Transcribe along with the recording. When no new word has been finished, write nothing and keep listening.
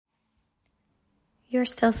You're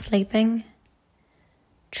still sleeping.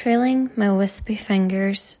 Trailing my wispy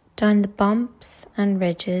fingers down the bumps and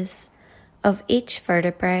ridges of each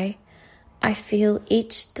vertebrae, I feel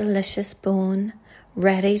each delicious bone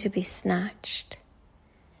ready to be snatched.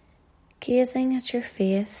 Gazing at your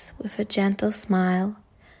face with a gentle smile,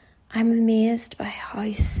 I'm amazed by how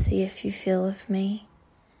safe you feel with me.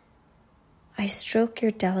 I stroke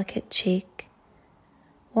your delicate cheek,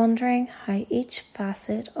 wondering how each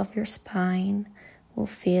facet of your spine will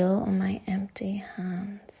feel on my empty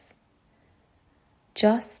hands.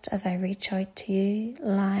 Just as I reach out to you,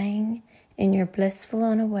 lying in your blissful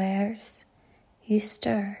unawares, you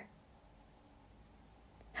stir.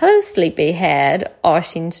 Hello, sleepyhead,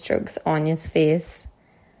 Oisín strokes Anya's face.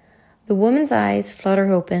 The woman's eyes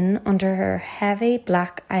flutter open under her heavy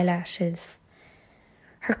black eyelashes.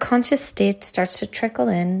 Her conscious state starts to trickle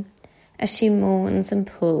in as she moans and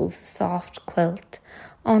pulls a soft quilt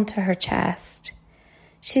onto her chest.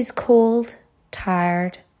 She's cold,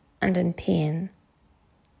 tired, and in pain.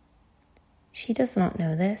 She does not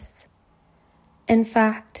know this. In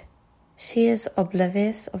fact, she is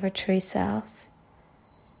oblivious of her true self,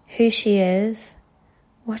 who she is,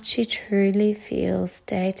 what she truly feels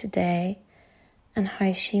day to day, and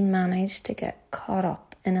how she managed to get caught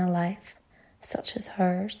up in a life such as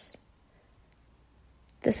hers.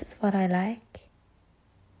 This is what I like.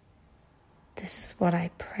 This is what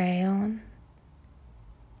I prey on.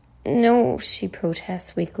 No, she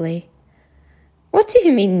protests weakly. What do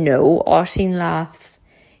you mean no? Oisín laughs.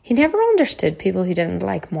 He never understood people who didn't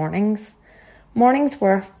like mornings. Mornings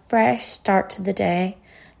were a fresh start to the day,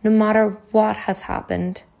 no matter what has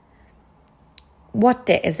happened. What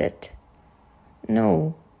day is it?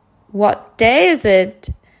 No. What day is it?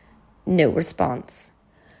 No response.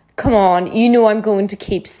 Come on, you know I'm going to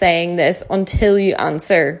keep saying this until you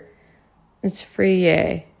answer. It's free,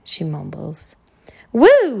 yeah, she mumbles.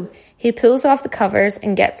 Woo! He pulls off the covers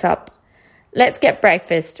and gets up. Let's get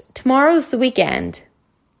breakfast. Tomorrow's the weekend.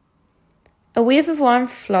 A wave of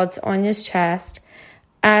warmth floods Anya's chest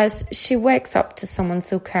as she wakes up to someone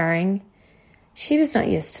so caring. She was not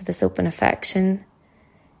used to this open affection.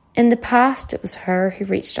 In the past, it was her who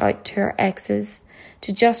reached out to her exes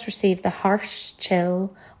to just receive the harsh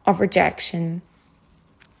chill of rejection.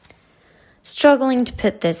 Struggling to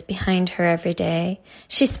put this behind her every day,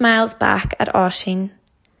 she smiles back at Oisín.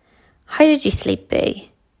 How did you sleep,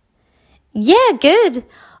 Bea? Yeah, good.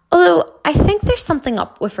 Although I think there's something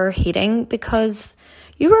up with her heating because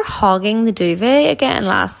you were hogging the duvet again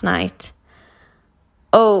last night.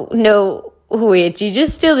 Oh, no, wait, you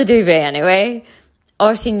just steal the duvet anyway?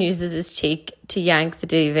 Oisín uses his cheek to yank the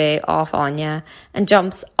duvet off Anya and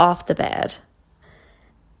jumps off the bed.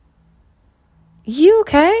 You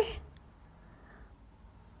okay?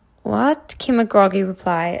 What? Came a groggy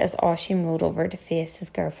reply as Oisín rolled over to face his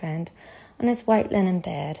girlfriend on his white linen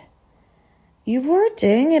bed. You were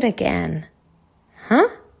doing it again. Huh?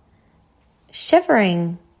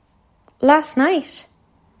 Shivering. Last night.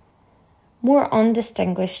 More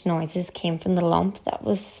undistinguished noises came from the lump that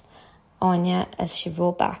was Anya as she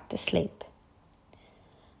rolled back to sleep.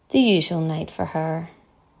 The usual night for her.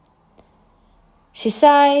 She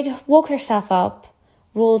sighed, woke herself up,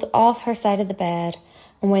 rolled off her side of the bed,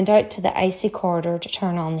 and went out to the icy corridor to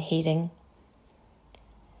turn on the heating.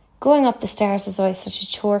 Going up the stairs was always such a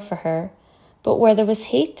chore for her, but where there was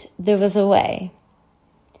heat, there was a way.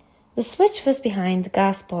 The switch was behind the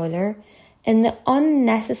gas boiler in the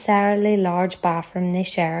unnecessarily large bathroom they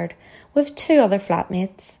shared with two other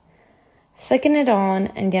flatmates. Flicking it on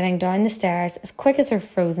and getting down the stairs as quick as her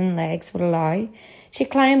frozen legs would allow, she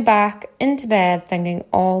climbed back into bed thinking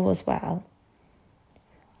all was well.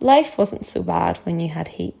 Life wasn't so bad when you had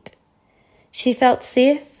heat. She felt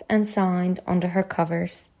safe and sound under her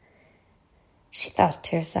covers. She thought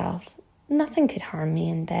to herself, nothing could harm me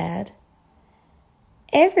in bed.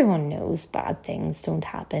 Everyone knows bad things don't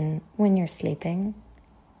happen when you're sleeping.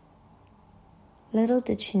 Little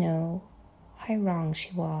did she know how wrong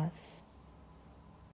she was.